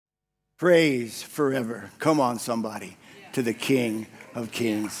Praise forever. Come on, somebody, to the King of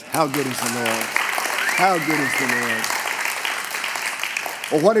Kings. How good is the Lord? How good is the Lord?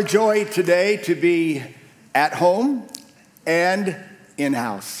 Well, what a joy today to be at home and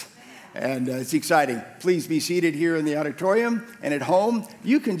in-house. And it's exciting. Please be seated here in the auditorium. And at home,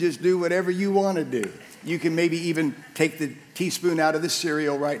 you can just do whatever you want to do. You can maybe even take the teaspoon out of the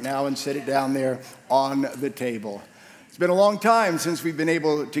cereal right now and set it down there on the table. It's been a long time since we've been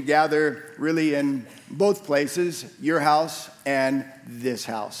able to gather really in both places, your house and this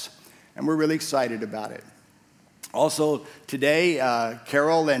house. And we're really excited about it. Also today,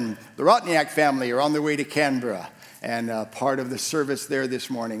 Carol and the Rotniak family are on their way to Canberra and part of the service there this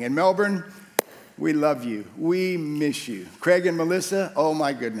morning. In Melbourne, we love you. We miss you. Craig and Melissa, oh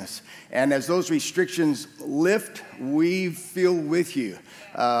my goodness. And as those restrictions lift, we feel with you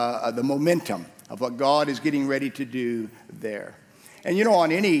the momentum of what God is getting ready to do there. And you know, on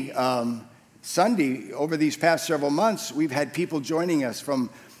any Sunday over these past several months, we've had people joining us from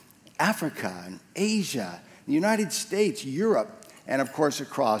Africa and Asia, the United States, Europe, and of course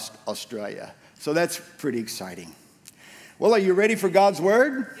across Australia. So that's pretty exciting. Well, are you ready for God's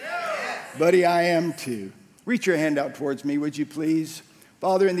word? Yes. Buddy, I am too. Reach your hand out towards me, would you please?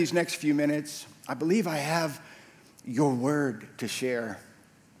 Father, in these next few minutes, I believe I have your word to share.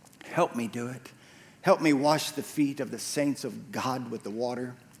 Help me do it. Help me wash the feet of the saints of God with the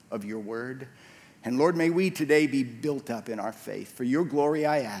water of your word. And Lord, may we today be built up in our faith. For your glory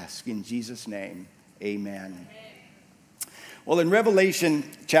I ask, in Jesus' name, amen. Well, in Revelation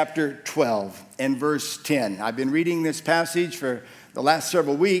chapter 12 and verse 10, I've been reading this passage for the last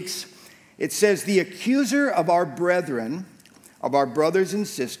several weeks. It says, the accuser of our brethren, of our brothers and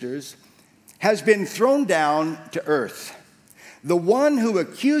sisters, has been thrown down to earth. The one who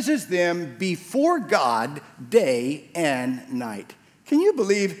accuses them before God day and night. Can you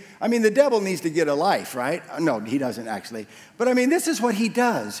believe? I mean, the devil needs to get a life, right? No, he doesn't actually. But I mean, this is what he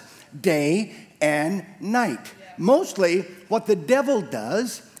does day and night. Mostly what the devil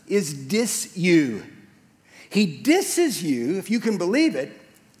does is diss you. He disses you, if you can believe it,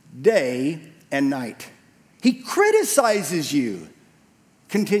 day and night. He criticizes you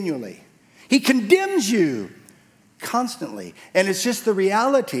continually. He condemns you constantly. And it's just the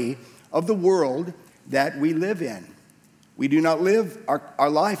reality of the world that we live in. We do not live our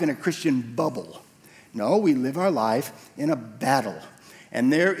life in a Christian bubble. No, we live our life in a battle.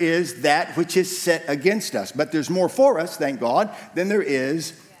 And there is that which is set against us. But there's more for us, thank God, than there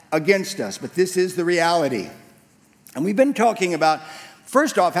is against us. But this is the reality. And we've been talking about,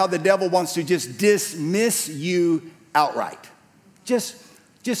 first off, how the devil wants to just dismiss you outright. Just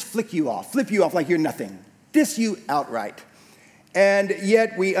flip you off like you're nothing. Diss you outright. And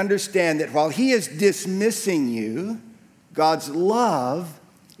yet we understand that while he is dismissing you, God's love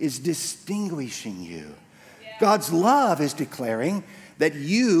is distinguishing you. Yeah. God's love is declaring that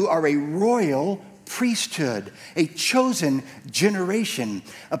you are a royal priesthood, a chosen generation,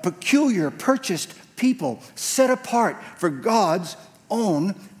 a peculiar purchased people set apart for God's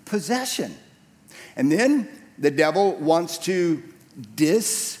own possession. And then the devil wants to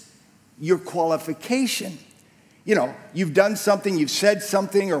diss your qualification. You know, you've done something, you've said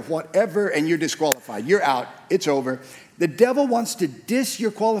something or whatever, and you're disqualified. You're out. It's over. The devil wants to diss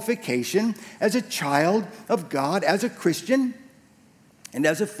your qualification as a child of God, as a Christian, and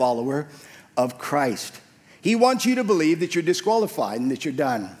as a follower of Christ. He wants you to believe that you're disqualified and that you're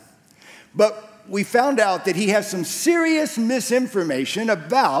done. But we found out that he has some serious misinformation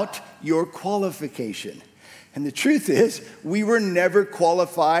about your qualification. And the truth is, we were never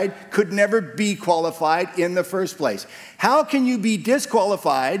qualified, could never be qualified in the first place. How can you be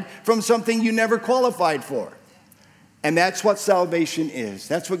disqualified from something you never qualified for? And that's what salvation is.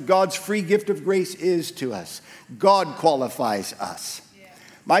 That's what God's free gift of grace is to us. God qualifies us.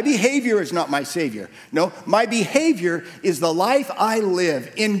 My behavior is not my Savior. No, my behavior is the life I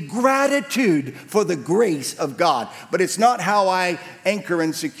live in gratitude for the grace of God. But it's not how I anchor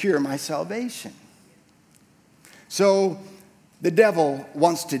and secure my salvation. So the devil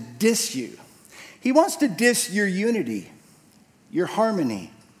wants to diss you. He wants to diss your unity, your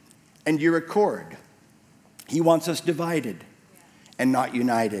harmony, and your accord. He wants us divided and not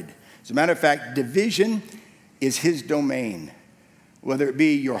united. As a matter of fact, division is his domain, whether it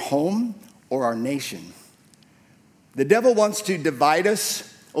be your home or our nation. The devil wants to divide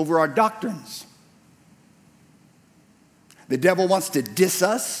us over our doctrines. The devil wants to diss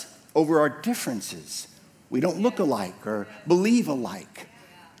us over our differences. We don't look alike or believe alike.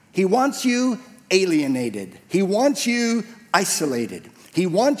 He wants you alienated. He wants you isolated. He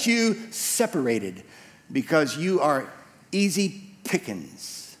wants you separated because you are easy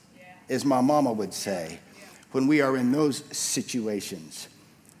pickings. as my mama would say, when we are in those situations.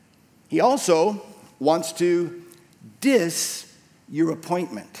 He also wants to diss your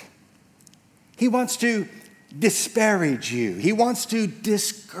appointment. He wants to disparage you. He wants to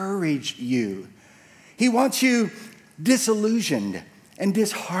discourage you. He wants you disillusioned and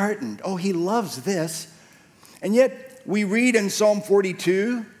disheartened. Oh, he loves this. And yet we read in Psalm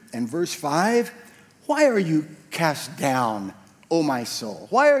 42 and verse 5, why are you cast down, O my soul?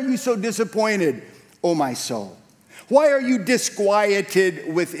 Why are you so disappointed, O my soul? Why are you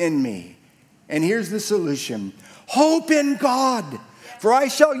disquieted within me? And here's the solution. Hope in God, for I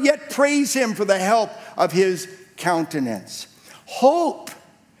shall yet praise him for the help of his countenance. Hope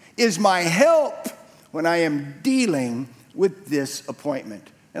is my help when I am dealing with disappointment.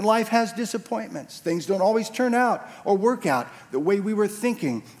 And life has disappointments. Things don't always turn out or work out the way we were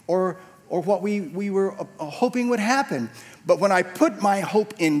thinking or what we were hoping would happen. But when I put my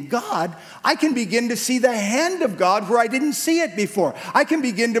hope in God, I can begin to see the hand of God where I didn't see it before. I can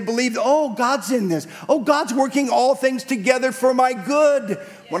begin to believe, oh, God's in this. Oh, God's working all things together for my good.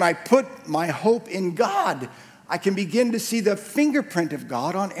 When I put my hope in God, I can begin to see the fingerprint of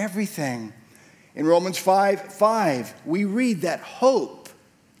God on everything. In Romans 5:5, we read that hope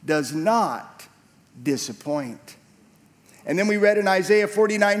does not disappoint. And then we read in Isaiah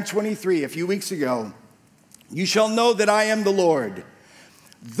 49:23 a few weeks ago, you shall know that I am the Lord.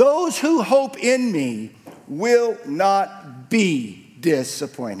 Those who hope in me will not be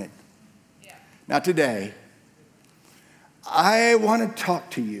disappointed. Yeah. Now today, I want to talk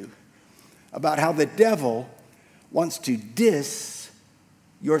to you about how the devil wants to diss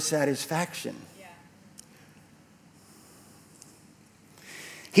your satisfaction. Yeah.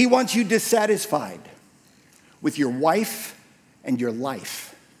 He wants you dissatisfied with your wife and your life.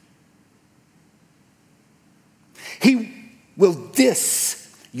 He will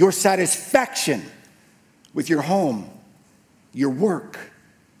diss your satisfaction with your home, your work,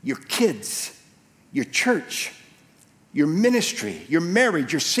 your kids, your church, your ministry, your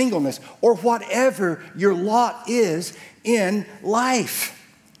marriage, your singleness, or whatever your lot is in life.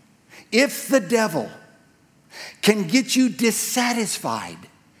 If the devil can get you dissatisfied,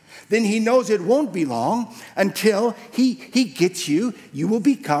 then he knows it won't be long until he gets you, you will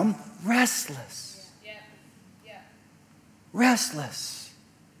become restless. Yeah. Restless.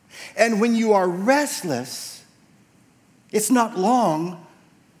 And when you are restless, it's not long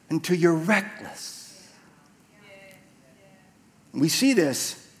until you're reckless. We see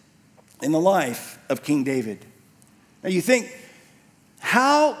this in the life of King David. Now you think,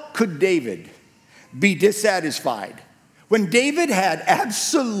 how could David be dissatisfied when David had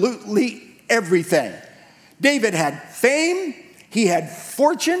absolutely everything? David had fame, he had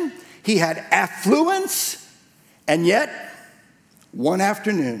fortune, he had affluence, and yet one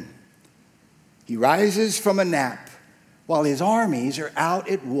afternoon he rises from a nap while his armies are out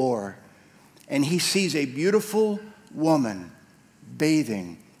at war, and he sees a beautiful woman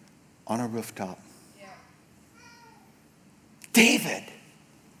bathing on a rooftop. Yeah. David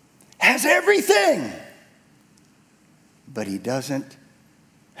has everything, but he doesn't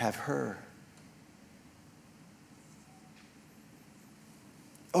have her.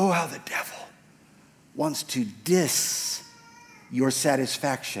 Oh, how the devil wants to diss your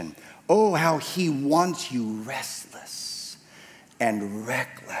satisfaction. Oh, how he wants you restless and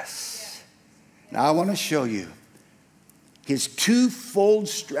reckless. Now, I want to show you his twofold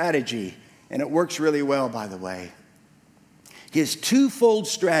strategy, and it works really well, by the way. His twofold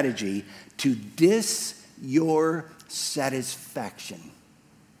strategy to diss your satisfaction.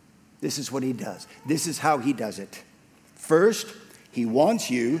 This is what he does. This is how he does it. First, he wants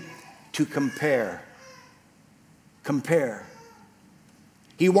you to compare. Compare.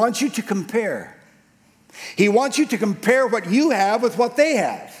 He wants you to compare. He wants you to compare what you have with what they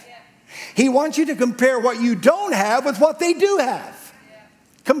have. He wants you to compare what you don't have with what they do have.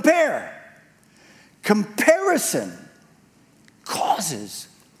 Compare. Comparison causes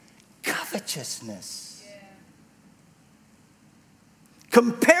covetousness.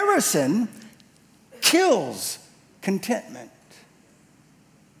 Comparison kills contentment.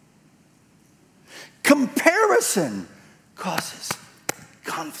 Comparison causes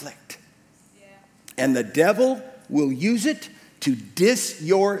conflict. And the devil will use it to diss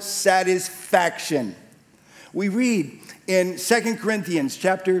your satisfaction. We read in 2 Corinthians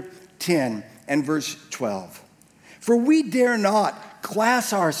chapter 10 and verse 12. For we dare not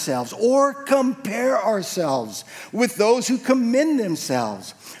class ourselves or compare ourselves with those who commend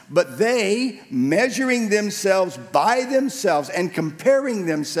themselves, but they, measuring themselves by themselves and comparing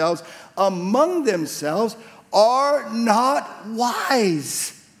themselves among themselves, are not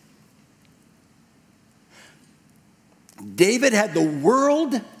wise. David had the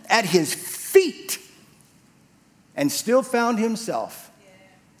world at his feet and still found himself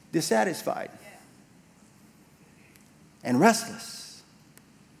dissatisfied and restless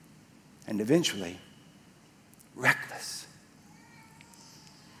and eventually reckless.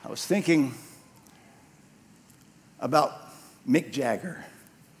 I was thinking about Mick Jagger.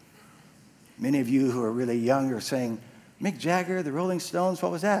 Many of you who are really young are saying, Mick Jagger, the Rolling Stones,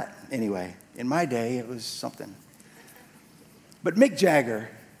 what was that? Anyway, in my day, it was something. But Mick Jagger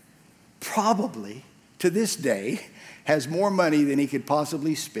probably, to this day, has more money than he could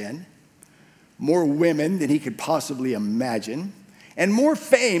possibly spend, more women than he could possibly imagine, and more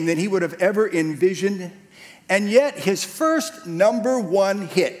fame than he would have ever envisioned. And yet, his first number one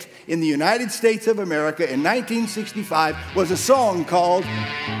hit in the United States of America in 1965 was a song called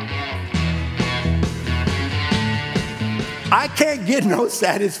I Can't Get No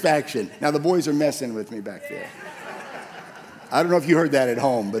Satisfaction. Now, the boys are messing with me back there. I don't know if you heard that at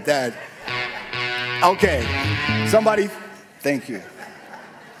home, but that... Okay, somebody, thank you.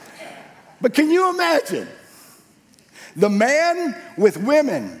 But can you imagine the man with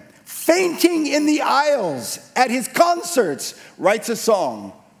women fainting in the aisles at his concerts writes a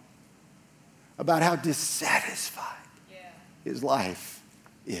song about how dissatisfied his life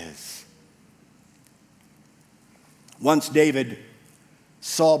is. Once David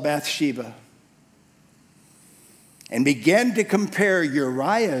saw Bathsheba and began to compare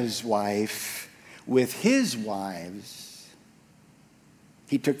Uriah's wife with his wives,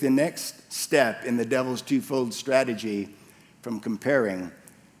 he took the next step in the devil's twofold strategy from comparing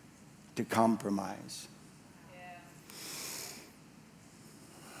to compromise.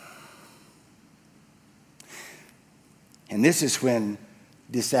 And this is when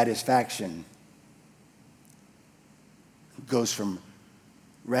dissatisfaction goes from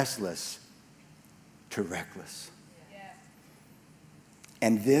restless to reckless.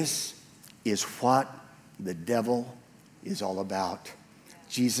 And this is what the devil is all about.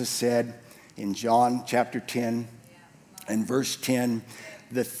 Jesus said in John chapter 10 and verse 10,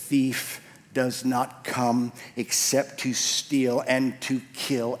 the thief does not come except to steal and to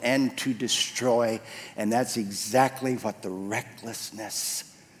kill and to destroy. And that's exactly what the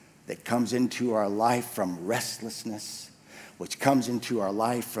recklessness that comes into our life from restlessness, which comes into our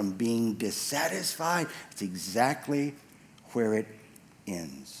life from being dissatisfied, it's exactly where it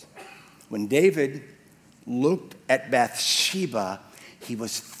ends. When David looked at Bathsheba, he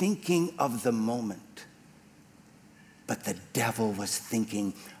was thinking of the moment, but the devil was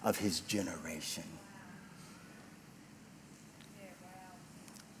thinking of his generation.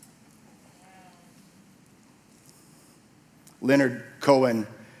 Leonard Cohen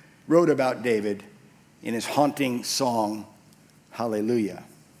wrote about David in his haunting song, Hallelujah.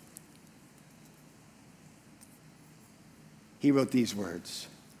 He wrote these words: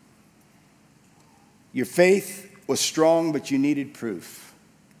 your faith was strong, but you needed proof.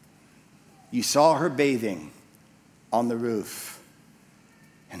 You saw her bathing on the roof,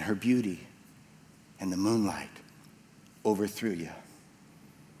 and her beauty and the moonlight overthrew you.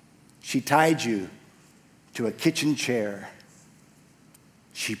 She tied you to a kitchen chair.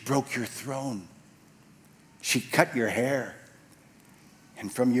 She broke your throne. She cut your hair,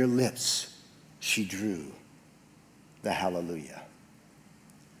 and from your lips she drew the hallelujah.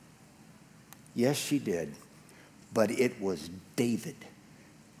 Yes, she did, but it was David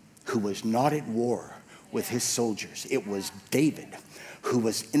who was not at war with his soldiers. It was David who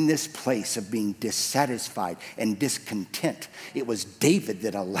was in this place of being dissatisfied and discontent. It was David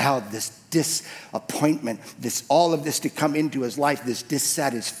that allowed this disappointment, all of this to come into his life, this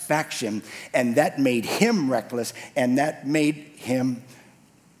dissatisfaction, and that made him reckless, and that made him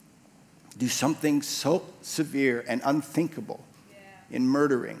do something so severe and unthinkable in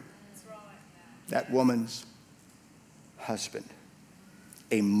murdering that woman's husband.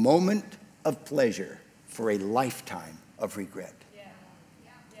 A moment of pleasure for a lifetime of regret.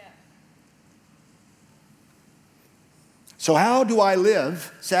 So how do I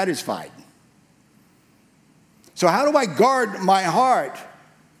live satisfied? So how do I guard my heart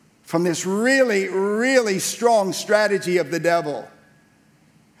from this really, really strong strategy of the devil?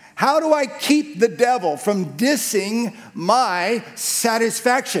 How do I keep the devil from dissing my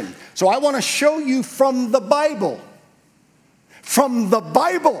satisfaction? So I want to show you from the Bible. From the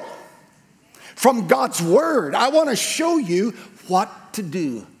Bible. From God's Word. I want to show you what to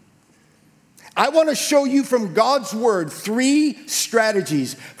do. I want to show you from God's Word 3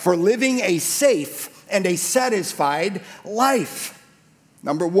 strategies for living a safe and a satisfied life.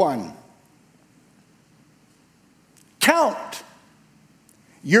 Number 1, count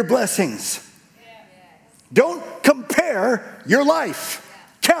your blessings. Don't compare your life.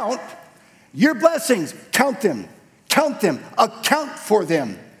 Count your blessings. Count them. Count them. Account for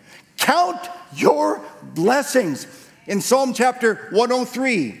them. Count your blessings. In Psalm chapter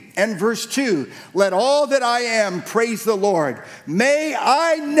 103 and verse 2, let all that I am praise the Lord. May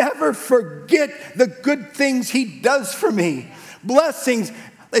I never forget the good things he does for me. Blessings.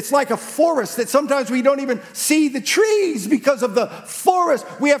 It's like a forest that sometimes we don't even see the trees because of the forest.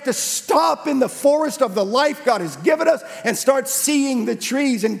 We have to stop in the forest of the life God has given us and start seeing the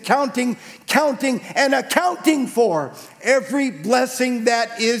trees and counting and accounting for every blessing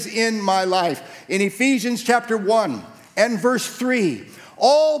that is in my life. In Ephesians chapter 1 and verse 3,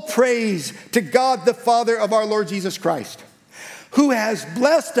 all praise to God the Father of our Lord Jesus Christ, who has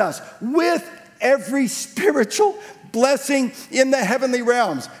blessed us with every spiritual blessing in the heavenly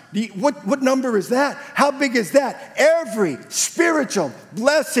realms. What number is that? How big is that? Every spiritual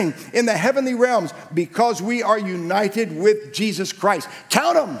blessing in the heavenly realms because we are united with Jesus Christ.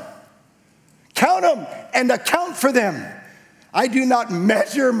 Count them. Count them and account for them. I do not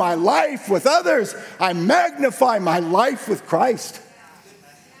measure my life with others. I magnify my life with Christ.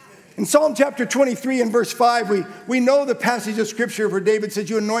 In Psalm chapter 23 and verse 5, we know the passage of scripture where David said,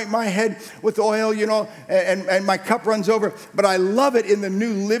 you anoint my head with oil, and my cup runs over. But I love it in the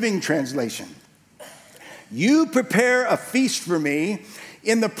New Living Translation. You prepare a feast for me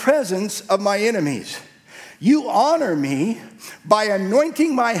in the presence of my enemies. You honor me by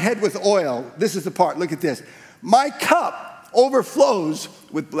anointing my head with oil. This is the part, look at this. My cup overflows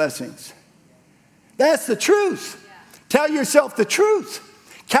with blessings. That's the truth. Tell yourself the truth.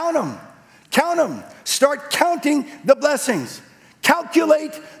 Count them. Count them. Start counting the blessings.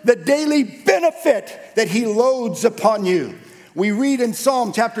 Calculate the daily benefit that he loads upon you. We read in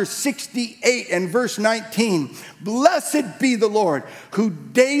Psalm chapter 68 and verse 19, blessed be the Lord who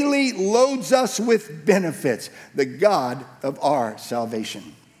daily loads us with benefits, the God of our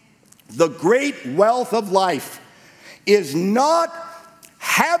salvation. The great wealth of life is not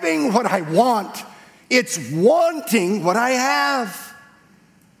having what I want. It's wanting what I have.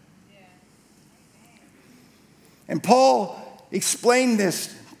 And Paul explained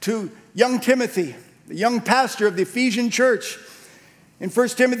this to young Timothy, the young pastor of the Ephesian church. In 1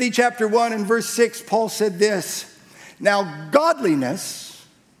 Timothy chapter 1 and verse 6, Paul said this, now godliness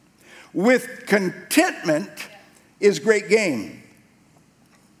with contentment is great gain.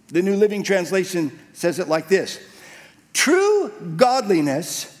 The New Living Translation says it like this, true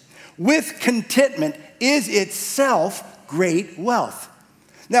godliness with contentment is itself great wealth.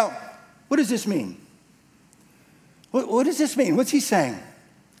 Now, what does this mean? What does this mean? What's he saying?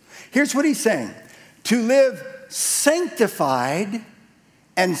 Here's what he's saying. To live sanctified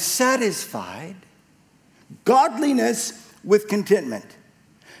and satisfied, godliness with contentment.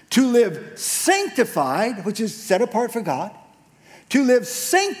 To live sanctified, which is set apart for God. To live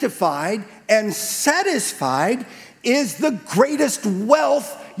sanctified and satisfied is the greatest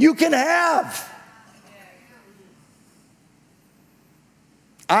wealth you can have.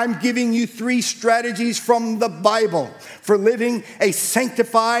 I'm giving you 3 strategies from the Bible for living a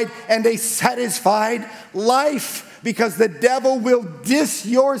sanctified and a satisfied life because the devil will diss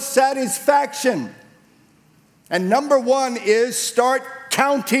your satisfaction. And number 1 is start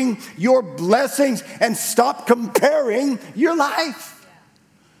counting your blessings and stop comparing your life.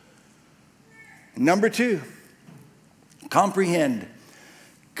 Number 2, comprehend.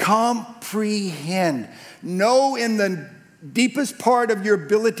 Comprehend. Know in the deepest part of your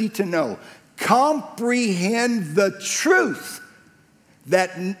ability to know. Comprehend the truth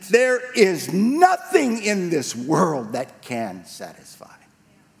that there is nothing in this world that can satisfy.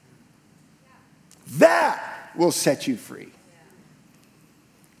 That will set you free.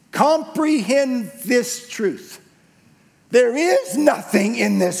 Comprehend this truth. There is nothing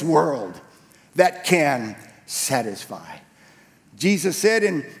in this world that can satisfy. Jesus said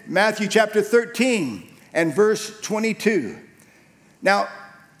in Matthew chapter 13 and verse 22, now,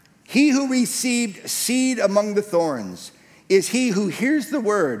 he who received seed among the thorns is he who hears the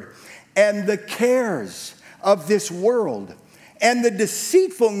word, and the cares of this world and the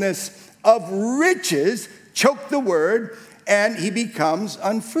deceitfulness of riches choke the word, and he becomes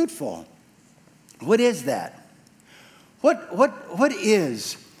unfruitful. What is that? What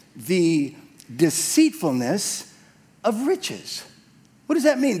is the deceitfulness of riches? What does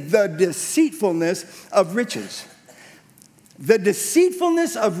that mean? The deceitfulness of riches. The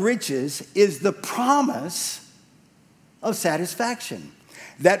deceitfulness of riches is the promise of satisfaction,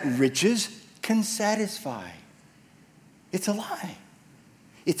 that riches can satisfy. It's a lie.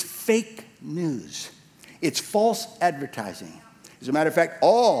 It's fake news. It's false advertising. As a matter of fact,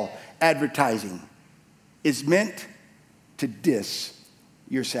 all advertising is meant to diss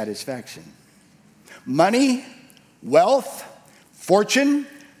your satisfaction. Money, wealth, fortune,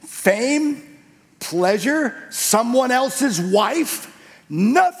 fame, pleasure, someone else's wife,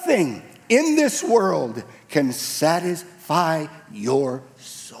 nothing in this world can satisfy your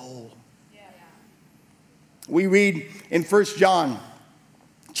soul. We read in 1 John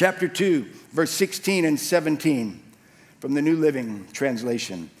chapter 2, verse 16 and 17 from the New Living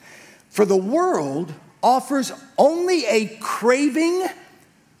Translation. For the world offers only a craving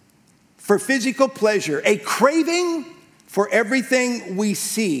for physical pleasure, a craving for everything we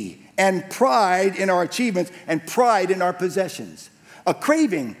see, and pride in our achievements and pride in our possessions. A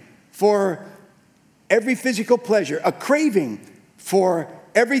craving for every physical pleasure, a craving for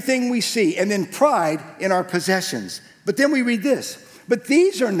everything we see, and then pride in our possessions. But then we read this, but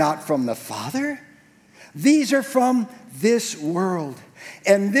these are not from the Father. These are from this world.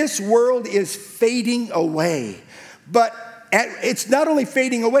 And this world is fading away. But it's not only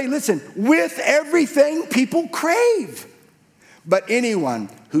fading away, listen, with everything people crave. But anyone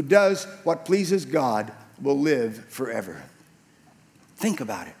who does what pleases God will live forever. Think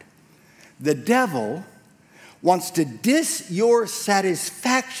about it. The devil wants to diss your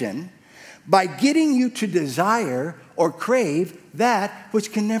satisfaction by getting you to desire or crave that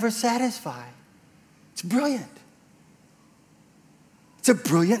which can never satisfy. It's brilliant. It's a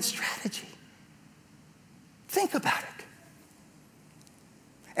brilliant strategy. Think about it.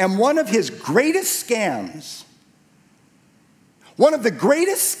 And one of his greatest scams, one of the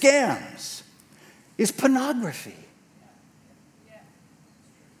greatest scams is pornography.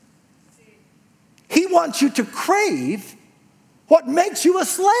 He wants you to crave what makes you a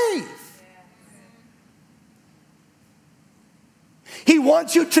slave. He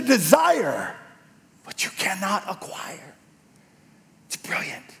wants you to desire what you cannot acquire. It's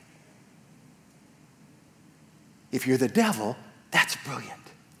brilliant. If you're the devil, that's brilliant.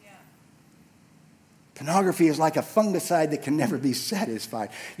 Pornography is like a fungicide that can never be satisfied.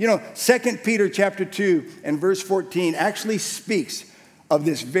 You know, 2 Peter chapter 2 and verse 14 actually speaks of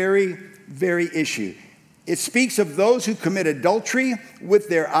this very issue. It speaks of those who commit adultery with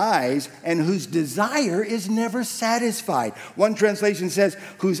their eyes and whose desire is never satisfied. One translation says,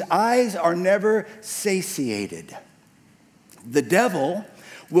 whose eyes are never satiated. The devil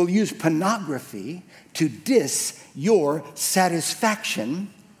will use pornography to diss your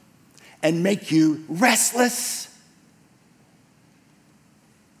satisfaction and make you restless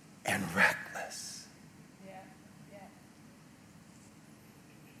and reckless.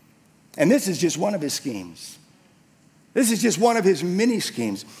 And this is just one of his schemes. This is just one of his many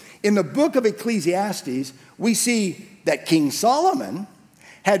schemes. In the book of Ecclesiastes, we see that King Solomon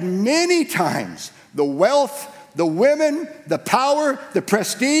had many times the wealth, the women, the power, the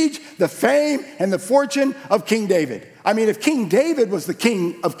prestige, the fame, and the fortune of King David. I mean, if King David was the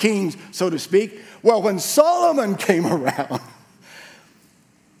king of kings, so to speak, well, when Solomon came around,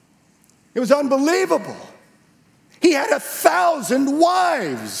 it was unbelievable. He had 1,000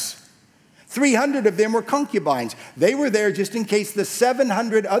 wives. 300 of them were concubines. They were there just in case the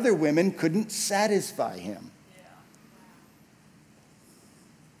 700 other women couldn't satisfy him.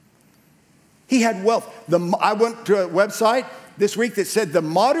 He had wealth. I went to a website this week that said the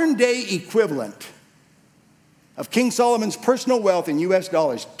modern day equivalent of King Solomon's personal wealth in U.S.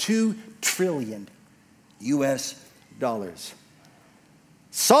 dollars, $2 trillion U.S. dollars.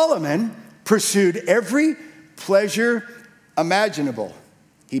 Solomon pursued every pleasure imaginable.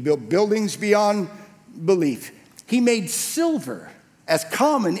 He built buildings beyond belief. He made silver as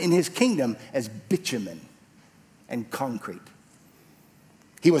common in his kingdom as bitumen and concrete.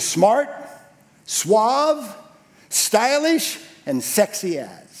 He was smart, suave, stylish, and sexy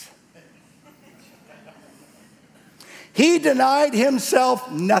as. He denied himself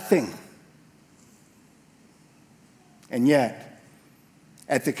nothing. And yet,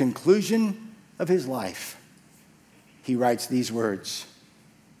 at the conclusion of his life, he writes these words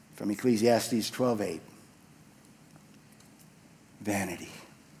from Ecclesiastes 12:8. Vanity,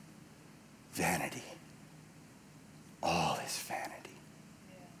 vanity, all is vanity.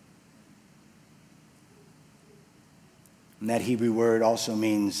 And that Hebrew word also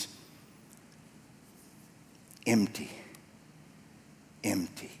means empty.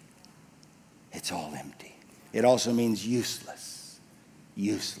 Empty. It's all empty. It also means useless.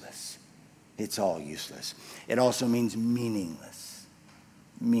 Useless. It's all useless. It also means meaningless.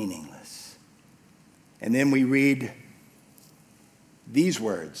 Meaningless. And then we read these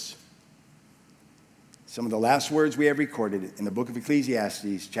words. Some of the last words we have recorded in the book of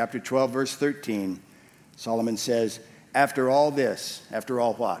Ecclesiastes, chapter 12, verse 13. Solomon says, after all this, after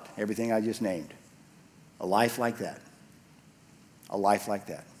all what? Everything I just named. A life like that. A life like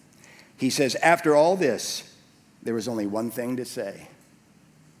that. He says, after all this, there was only one thing to say.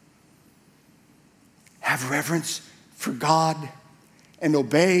 Have reverence for God and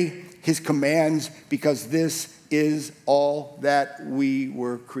obey his commands, because this is all that we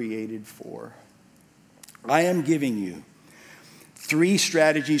were created for. I am giving you 3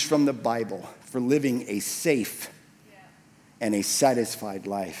 strategies from the Bible for living a safe and a satisfied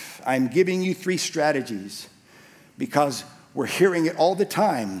life. I'm giving you 3 strategies because we're hearing it all the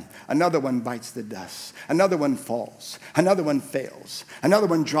time. Another one bites the dust. Another one falls. Another one fails. Another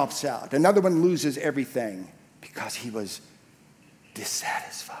one drops out. Another one loses everything because he was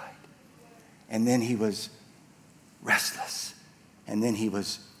dissatisfied. And then he was restless. And then he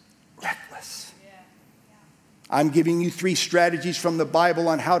was reckless. I'm giving you 3 strategies from the Bible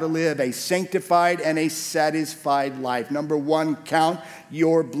on how to live a sanctified and a satisfied life. Number 1, count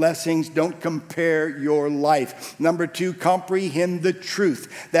your blessings. Don't compare your life. Number 2, comprehend the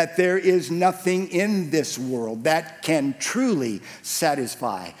truth that there is nothing in this world that can truly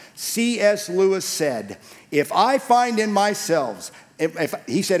satisfy. C.S. Lewis said, if I find in myself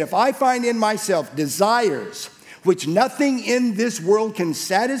desires which nothing in this world can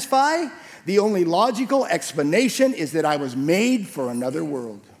satisfy, the only logical explanation is that I was made for another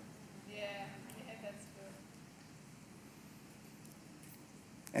world. Yeah, that's good.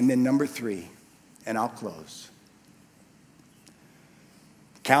 And then number 3, and I'll close.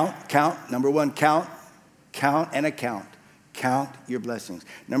 Count. Number 1, count and account. Count your blessings.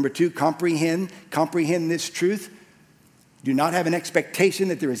 Number 2, comprehend this truth. Do not have an expectation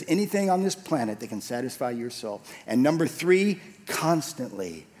that there is anything on this planet that can satisfy your soul. And number 3,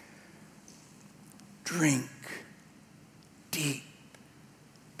 constantly drink deep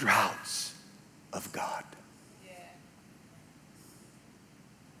draughts of God. Yeah.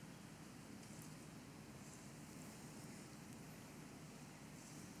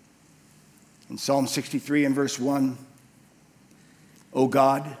 In Psalm 63 and verse 1, O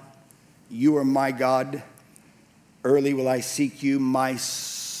God, you are my God. Early will I seek you. My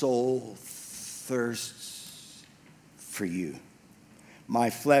soul thirsts for you. My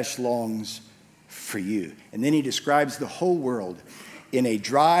flesh longs for you. And then he describes the whole world in a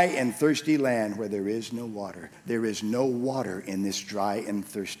dry and thirsty land where there is no water. There is no water in this dry and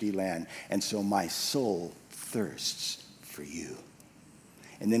thirsty land. And so my soul thirsts for you.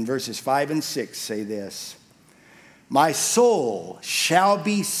 And then verses 5 and 6 say this: my soul shall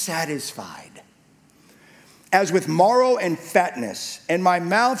be satisfied as with marrow and fatness, and my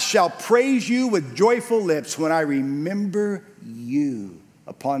mouth shall praise you with joyful lips when I remember you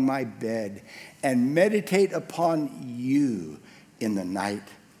upon my bed and meditate upon you in the night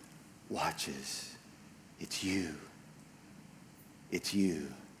watches. It's you. It's you.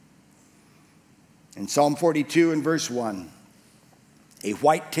 In Psalm 42 and verse 1, a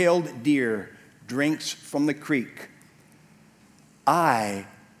white-tailed deer drinks from the creek. I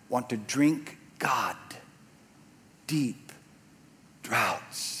want to drink God, deep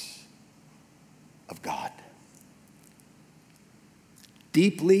draughts of God.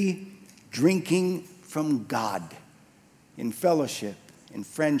 Deeply drinking from God in fellowship, in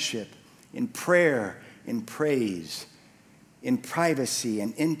friendship, in prayer, in praise, in privacy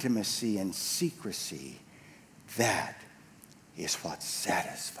and intimacy and secrecy. That is what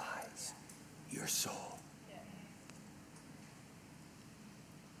satisfies your soul.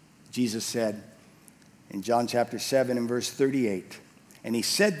 Jesus said in John chapter 7 and verse 38, and he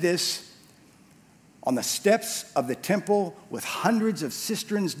said this on the steps of the temple with hundreds of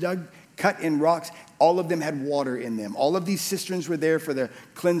cisterns cut in rocks. All of them had water in them. All of these cisterns were there for the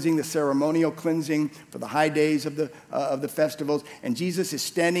cleansing, the ceremonial cleansing, for the high days of the festivals. And Jesus is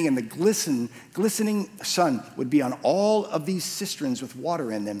standing, and the glistening sun would be on all of these cisterns with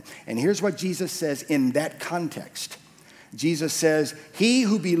water in them. And here's what Jesus says in that context. Jesus says, he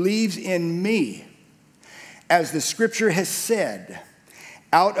who believes in me, as the scripture has said,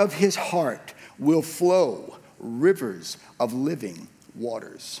 out of his heart will flow rivers of living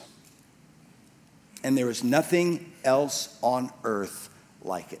waters. And there is nothing else on earth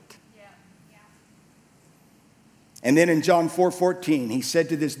like it. Yeah. Yeah. And then in John 4:14, he said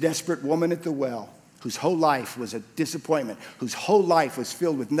to this desperate woman at the well, whose whole life was a disappointment, whose whole life was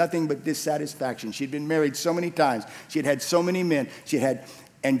filled with nothing but dissatisfaction. She'd been married so many times. She had had so many men.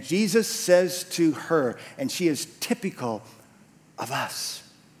 And Jesus says to her, and she is typical of us,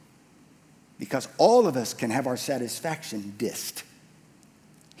 because all of us can have our satisfaction dissed.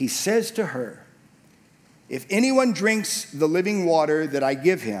 He says to her, if anyone drinks the living water that I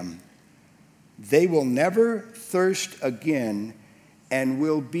give him, they will never thirst again and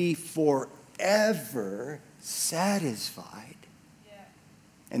will be forever ever satisfied.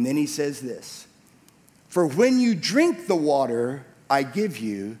 And then he says this, for when you drink the water I give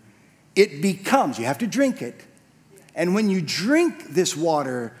you, it becomes, you have to drink it. And when you drink this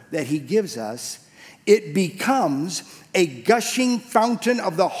water that he gives us, it becomes a gushing fountain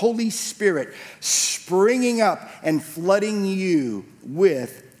of the Holy Spirit, springing up and flooding you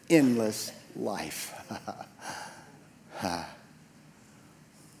with endless life.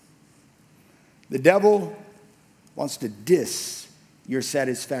 The devil wants to diss your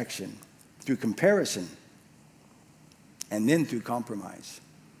satisfaction through comparison and then through compromise.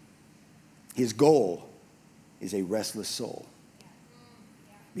 His goal is a restless soul,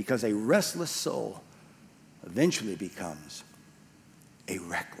 because a restless soul eventually becomes a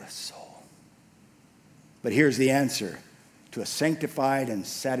reckless soul. But here's the answer to a sanctified and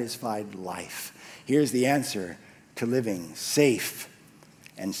satisfied life. Here's the answer to living safe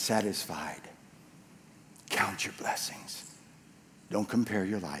and satisfied. Count your blessings. Don't compare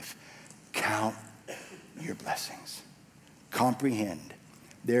your life. Count your blessings. Comprehend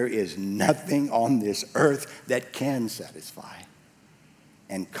there is nothing on this earth that can satisfy.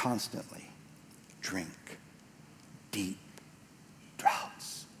 And constantly drink deep